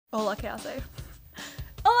Hola, ¿qué hace?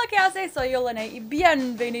 Hola, ¿qué hace? Soy yo, Lenay, y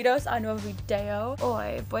bienvenidos a un nuevo video.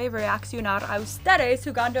 Hoy voy a reaccionar a ustedes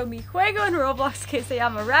jugando mi juego en Roblox que se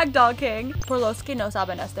llama Ragdoll King. Por los que no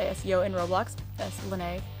saben, este es yo en Roblox. Es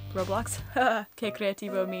Lenay. Roblox. Qué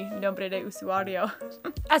creativo mi nombre de usuario.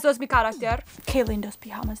 Eso es mi carácter. Qué lindos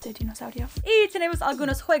pijamas de dinosaurio. Y tenemos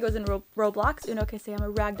algunos juegos en Roblox. Uno que se llama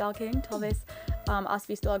Ragdoll King. Tal vez has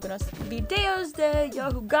visto algunos videos de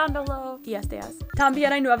yo jugándolo. Y este es.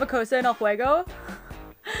 También hay nueva cosa en el juego.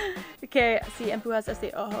 Que si empujas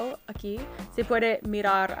este ojo aquí, se puede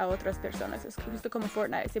mirar a otras personas. Es justo como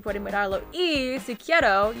Fortnite, se puede mirarlo. Y si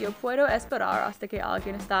quiero, yo puedo esperar hasta que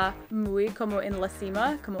alguien está muy como en la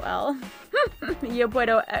cima, como él. Yo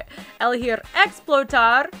puedo elegir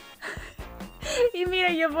explotar. Y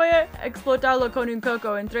mira, yo voy a explotarlo con un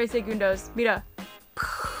coco en 3 segundos. Mira.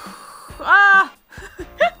 ¡Ah!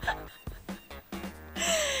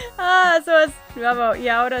 Ah, eso es nuevo. Y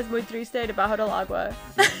ahora es muy triste debajo del agua.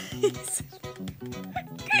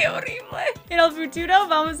 ¡Qué horrible! En el futuro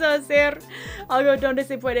vamos a hacer algo donde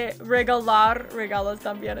se puede regalar regalos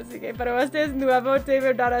también, así que, pero este es nuevo, de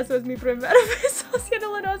verdad, eso es mi primera vez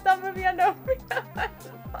haciéndolo, no estamos viendo.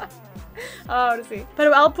 Ahora sí.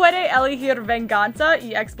 Pero él puede elegir venganza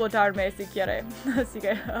y explotarme si quiere. Así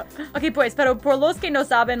que... Ok, pues, pero por los que no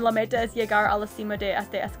saben, la meta es llegar a la cima de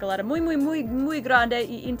esta escalera muy grande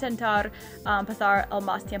y intentar pasar el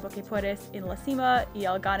más tiempo que puedes en la cima, y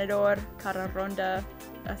el ganador cada ronda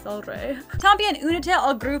es el rey. También únete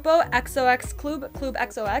al grupo XOX Club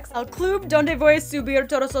XOX, al club donde voy a subir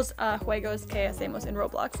todos los juegos que hacemos en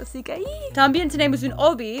Roblox, así que también tenemos un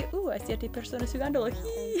hobby, hay 7 personas jugándolo,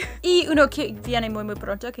 y uno que viene muy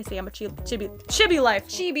pronto que se llama Chibi Life.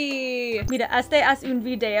 Chibi. Mira, este es un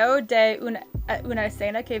video de una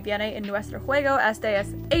escena que viene en nuestro juego. Este es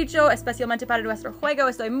hecho especialmente para nuestro juego.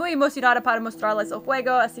 Estoy muy emocionada para mostrarles el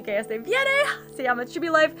juego, así que este viene. Se llama Chibi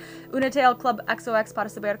Life. Únete al club XOX para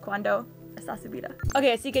saber cuándo está subida. Ok,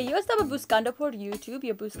 así que yo estaba buscando por YouTube.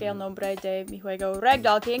 Yo busqué el nombre de mi juego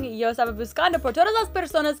Ragdoll King y yo estaba buscando por todas las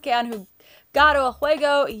personas que han jugado el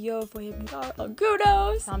juego y yo voy a mirar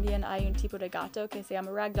algunos. También hay un tipo de gato que se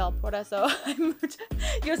llama Ragdoll, por eso hay mucho.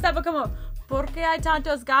 Yo estaba como, ¿por qué hay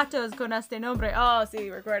tantos gatos con este nombre? Oh, sí,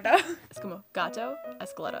 recuerdo. Es como gato,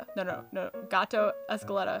 escalera. No. Gato,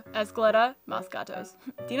 escalera. Escalera, más gatos.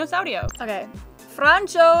 Dinosaurio. Ok.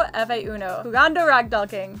 Francho F1. Jugando Ragdoll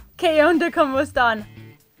King. ¿Qué onda? ¿Cómo están?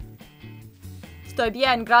 Estoy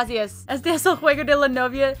bien, gracias. Este es el juego de la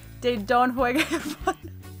novia de Don Juega.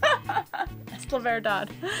 Es la verdad.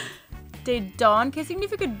 De Don, ¿qué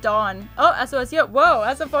significa Don? Oh, eso es yo. Wow,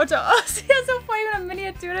 esa foto. Oh, sí, eso fue una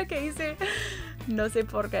miniatura que hice. No sé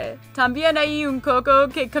por qué. También hay un coco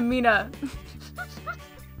que camina.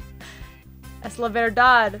 Es la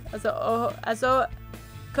verdad. Eso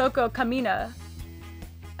coco camina.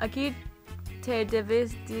 Aquí te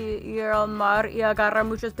debes de ir al mar y agarrar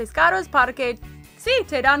muchos pescados para que, sí,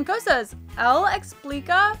 te dan cosas. Él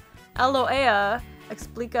explica, él o ella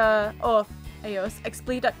explica, ellos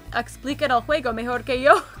explican el juego mejor que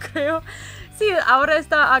yo, creo. Sí, ahora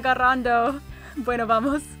está agarrando, bueno,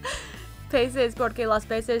 vamos, peces porque los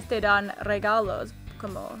peces te dan regalos,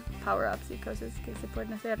 como power-ups y cosas que se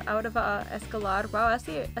pueden hacer. Ahora va a escalar. Wow,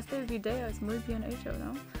 este video es muy bien hecho,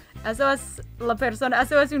 ¿no? Eso es la persona,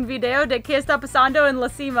 eso es un video de qué está pasando en la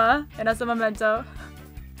cima en ese momento.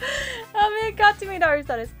 Oh, me encanta mirar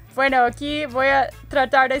ustedes. Bueno, aquí voy a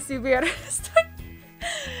tratar de subir. Estoy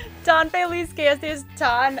tan feliz que este es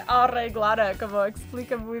tan arreglada, como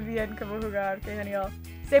explica muy bien cómo jugar. Qué genial.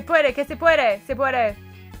 Se puede, que se puede.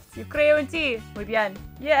 Yo creo en ti. Muy bien.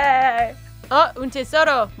 ¡Yay! Oh, un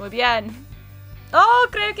tesoro. Muy bien. Oh,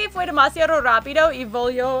 creo que fue demasiado rápido y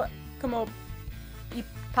volvió como... y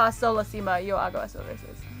pasó la cima. Yo hago eso a veces.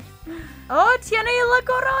 Oh, tiene la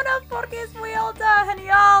corona porque es muy alta.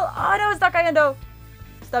 Genial. Oh, no, está cayendo.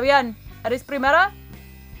 Está bien. ¿Eres primera?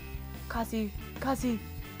 Casi.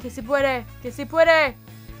 Que se puede.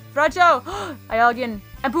 Francho. ¡Oh! Hay alguien.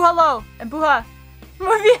 Empújalo. Empuja.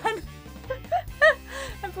 Muy bien.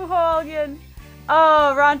 Empujó a alguien.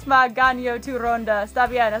 Oh, Rantma ganó tu ronda. Está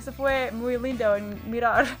bien. Eso fue muy lindo en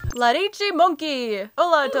mirar. Larichi Monkey.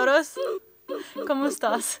 Hola a todos. ¿Cómo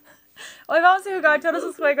estás? Hoy vamos a jugar todos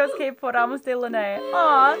los juegos que podamos de Lenay.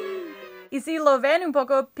 Oh. Y si lo ven un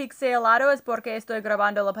poco pixelado es porque estoy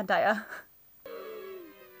grabando la pantalla.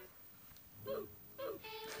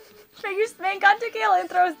 Me encanta que el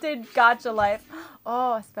intro es de Gacha Life.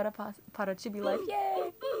 Oh, espera para Chibi Life.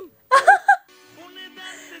 ¡Yay!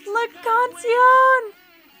 ¡La canción!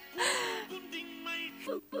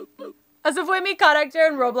 Eso fue mi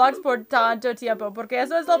carácter en Roblox por tanto tiempo, porque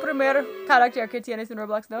eso es el primer carácter que tienes en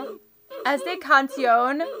Roblox, ¿no? Esta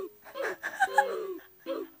canción...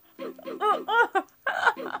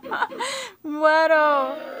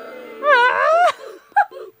 Muero.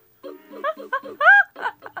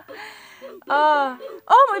 Oh,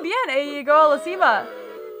 muy bien, ella llegó a la cima.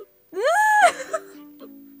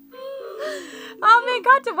 Me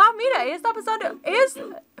encanta. Wow, mira, ella está pasando.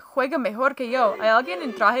 Juega mejor que yo. Hay alguien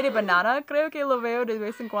en traje de banana, creo que lo veo de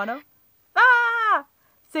vez en cuando. ¡Ah!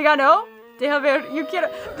 ¿Se ganó? Deja ver, yo quiero...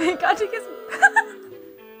 Me encanta que es...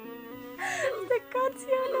 Esta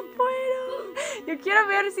canción no puedo. Yo quiero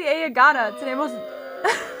ver si ella gana. Tenemos...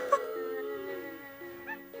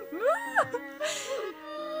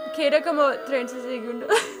 Queda como 30 segundos.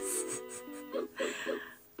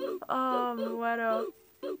 Oh, muero.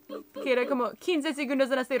 Queda como 15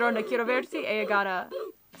 segundos en esta ronda. Quiero ver si ella gana.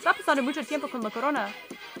 Está pasando mucho tiempo con la corona.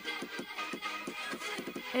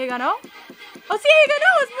 ¿Ella ganó? ¡Oh, sí, ella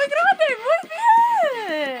ganó! ¡Es muy grande! ¡Muy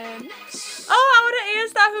bien! Oh, ahora ella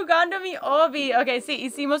está jugando mi hobby. Ok, sí,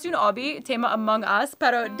 hicimos un hobby, tema Among Us,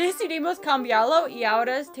 pero decidimos cambiarlo y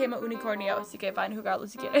ahora es tema unicornio, así que vayan a jugarlo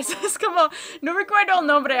si quieres. Es como, no recuerdo el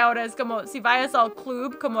nombre ahora, es como, si vayas al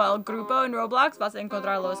club, como al grupo en Roblox, vas a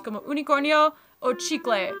encontrarlo. Es como unicornio o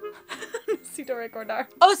chicle. Necesito recordar.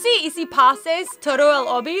 Oh, sí, y si pases todo el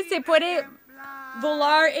hobby, se puede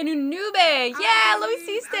volar en un nube. ¡Yeah! ¡Lo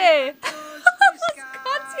hiciste! Las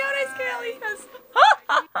canciones que eliges.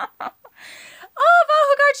 ¡Oh, va a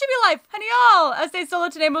jugar Chibi Life! ¡Genial! Solo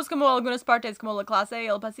tenemos como algunas partes, como la clase y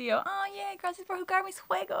el pasillo. ¡Oh, yeah! Gracias por jugar mis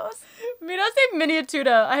juegos. Mira esta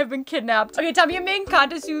miniatura. I have been kidnapped. Ok, también me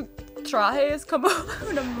encanta su traje. Es como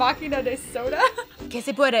una máquina de soda. ¿Qué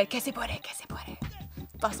se puede? ¿Qué se puede? ¿Qué se puede?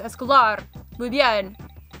 Vas a escalar. Muy bien.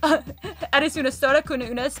 Eres una soda con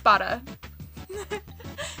una espada.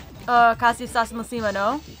 Casi estás encima,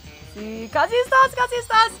 ¿no? Sí, casi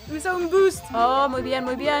estás. Usa un boost. Oh, muy bien,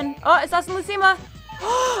 muy bien. Oh, estás encima.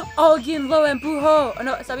 Oh, alguien lo empujó. Oh,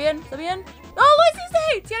 no, ¿está bien? ¿Está bien? ¡Oh, lo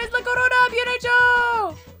hiciste! ¡Tienes la corona! ¡Bien hecho!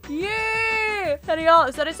 ¡Yeah! Genial.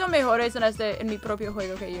 Ustedes son mejores en mi propio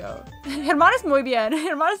juego que yo. Germán es muy bien.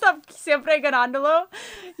 Germán está siempre ganándolo.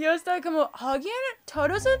 Yo estoy como, alguien,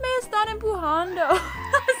 todos me están empujando.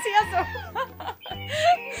 Así eso.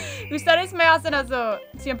 Ustedes me hacen eso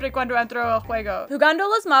siempre cuando entro al juego. Jugando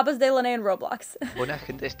los mapas de Lenay en Roblox. Buena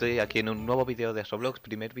gente, estoy aquí en un nuevo vídeo de Roblox,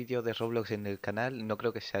 primer vídeo de Roblox en el canal, no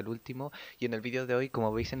creo que sea el último. Y en el vídeo de hoy,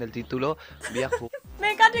 como veis en el título, voy a jugar...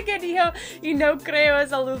 Me encanta que dijo, y no creo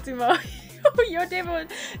es el último. Yo debo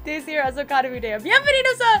decir eso cada video.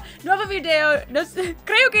 Bienvenidos a nuevo video.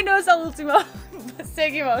 Creo que no es el último.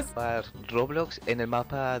 Seguimos. Roblox en el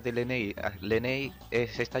mapa de Lenay. Lenay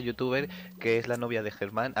es esta youtuber que es la novia de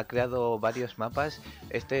Germán. Ha creado varios mapas.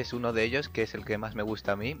 Este es uno de ellos, que es el que más me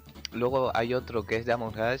gusta a mí. Luego hay otro que es de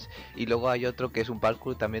Among Us. Y luego hay otro que es un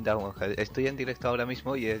parkour también de Among Us. Estoy en directo ahora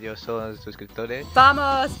mismo y ellos son suscriptores.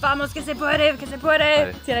 Vamos, que se puede, que se puede.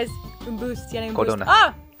 Vale. Tienes un boost, tienes un corona. Boost.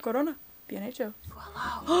 ¡Ah! Corona. Bien hecho.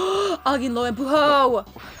 ¡Oh! ¡Alguien lo empujó!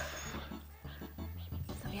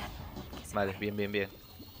 Está bien. Vale, bien.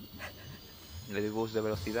 Le doy boost de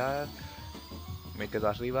velocidad. Me quedo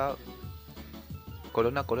arriba.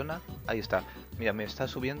 Corona. Ahí está. Mira, me está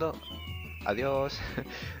subiendo. Adiós.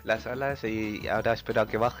 Las alas. Y ahora espero a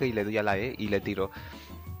que baje y le doy a la E y le tiro.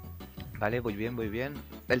 Vale, voy bien.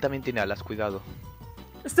 Él también tiene alas, cuidado.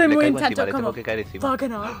 Estoy muy intento. Le tengo que caer encima.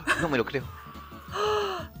 No. No me lo creo.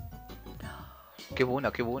 Qué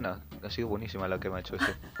buena. Ha sido buenísima la que me ha hecho eso.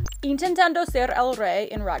 Intentando ser el rey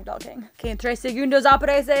en ragdolling. Que en 3 segundos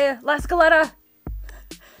aparece la escalera.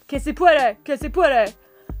 Que se puede.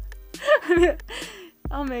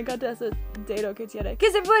 Oh, me encanta ese dedo que tiene.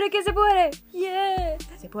 Que se puede. Yeah.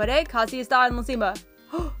 Se puede, casi está encima.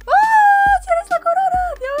 ¡Oh! ¡Tienes la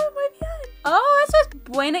corona! Dios, muy bien. Oh, eso es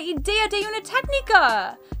buena idea de una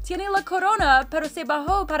técnica. Tiene la corona, pero se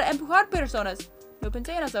bajó para empujar personas. No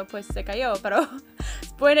pensé en eso, pues se cayó, pero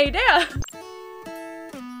es buena idea.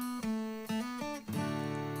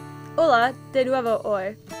 Hola, de nuevo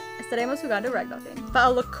hoy. Estaremos jugando ragdolling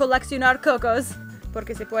para coleccionar cocos,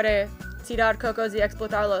 porque se puede tirar cocos y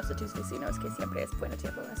explotarlos a tus vecinos, que siempre es buen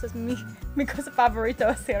tiempo. Eso es mi cosa favorita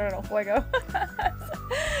hacer en el juego.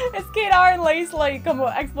 Es quedar en la isla y como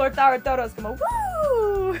explotar a todos, como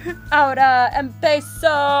 ¡woo! Ahora empezó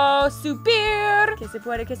a subir. Que se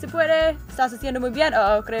puede. Estás haciendo muy bien.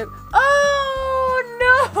 Oh, creo. ¡Oh,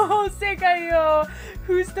 no! Se cayó.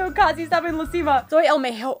 Justo casi estaba en la cima. Soy el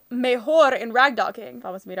mejor en ragdolling.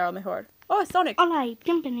 Vamos a mirar el mejor. Oh, Sonic. Hola y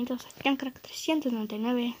bienvenidos a Crack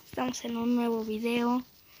 399. Estamos en un nuevo video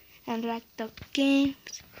en Ragdoll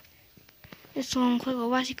Games. Es un juego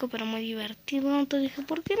básico pero muy divertido. Entonces dije,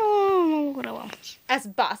 ¿por qué no lo grabamos?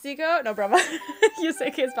 ¿Es básico? No, broma. Yo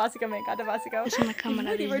sé que es básico, me encanta básico. Es una cámara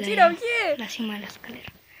muy desde divertido, ¿qué? la cima de la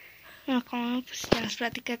escalera. Bueno, como pues ya nos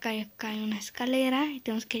platica que cae una escalera y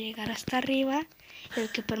tenemos que llegar hasta arriba.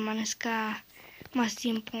 El que permanezca más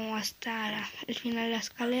tiempo hasta el final de la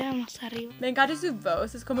escalera, más arriba. Me encanta su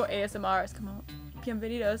voz, es como ASMR, es como,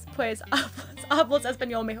 bienvenidos, pues hablas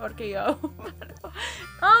español mejor que yo.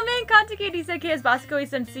 Me encanta que dice que es básico y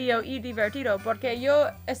sencillo y divertido, porque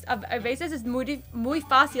a veces es muy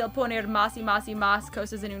fácil poner más y más y más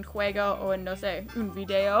cosas en un juego o en, no sé, un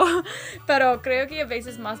video, pero creo que a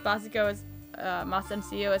veces más básico es más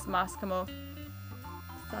sencillo, es más como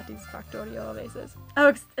satisfactorio a veces.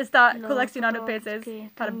 Está coleccionando peces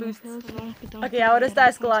para boosts. Ok, ahora está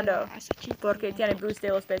escalando porque tiene boost de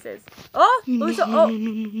los peces. No.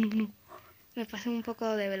 Me pasé un poco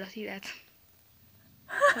de velocidad.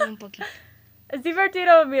 Solo un poquito. Es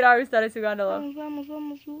divertido mirar a ustedes jugándolo. Vamos,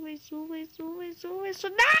 sube. Yo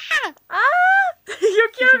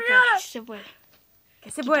quiero mirar. Sí se puede.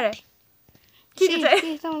 ¿Qué se puede? Sí,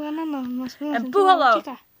 Quítate. estamos ganando. Nos fuimos Empújalo. encima de la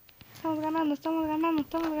chica. Estamos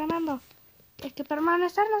ganando. Es que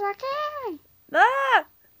permanecernos aquí.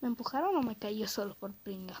 ¿Me empujaron o me caí yo solo por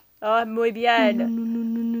pringa? Muy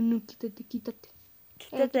bien. No, quítate. Quítate.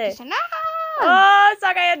 ¡No!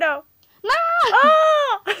 Está cayendo. ¡No!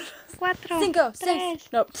 4, 5, 3, 6,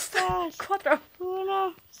 no, 2, 4.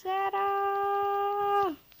 1, 0.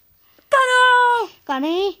 ¡Ganó!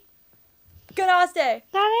 Gané ¡Ganaste!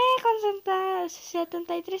 con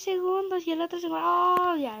 73 segundos y el otro segundo.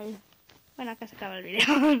 ¡Oh, ya! Bueno, acá se acaba el video.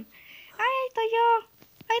 ¡Ahí estoy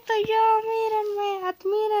yo! ¡Mírenme!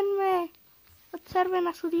 ¡Admírenme! Observen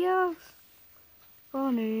a su Dios.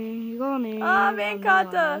 Gané. Me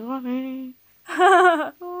encanta. Gané.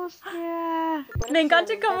 ¡Hostia! Me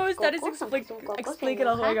encanta cómo ustedes explican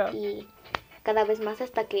el juego. Y cada vez más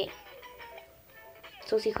hasta que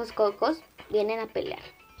sus hijos cocos vienen a pelear.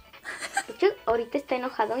 De hecho, ahorita está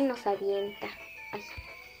enojado y nos avienta. Ay.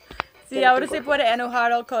 Sí, ahora se puede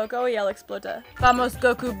enojar al Coco y él explota. Vamos,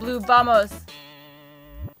 Goku Blue, vamos.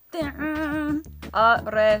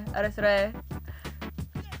 Eres re.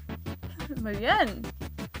 Muy bien.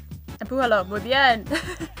 Empújalo, muy bien.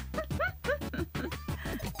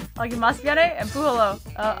 ¿Alguien más viene? Empújalo.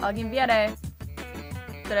 ¿Alguien viene?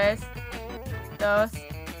 3, 2,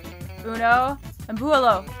 1.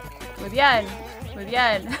 Empújalo. Muy bien.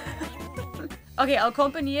 Ok, la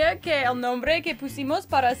compañía que el nombre que pusimos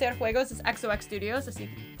para hacer juegos es XOX Studios, así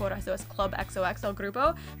por eso es Club XOX el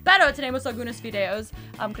grupo. Pero tenemos algunos videos,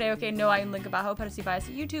 creo que no hay un link abajo, pero si vas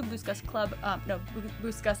a YouTube buscas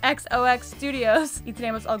buscas XOX Studios y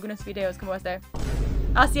tenemos algunos videos como este.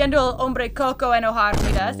 Haciendo el hombre Coco enojar,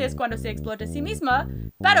 mira, este es cuando se explota a sí misma,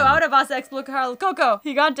 pero ahora vas a explotar al Coco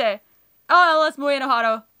gigante. Él es muy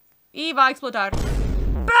enojado y va a explotar.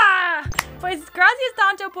 ¡Bah! Pues gracias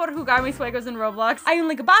tanto por jugar mis juegos en Roblox. Hay un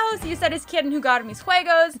link abajo si ustedes quieren jugar mis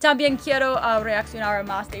juegos. También quiero reaccionar a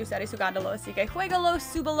más de ustedes jugándolo, así que juégalo,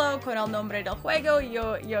 súbalo con el nombre del juego.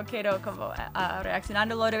 Yo quiero como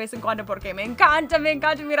reaccionándolo de vez en cuando porque me encanta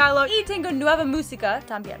mirarlo. Y tengo nueva música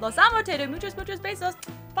también. Los amo, te doy muchos besos.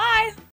 Bye.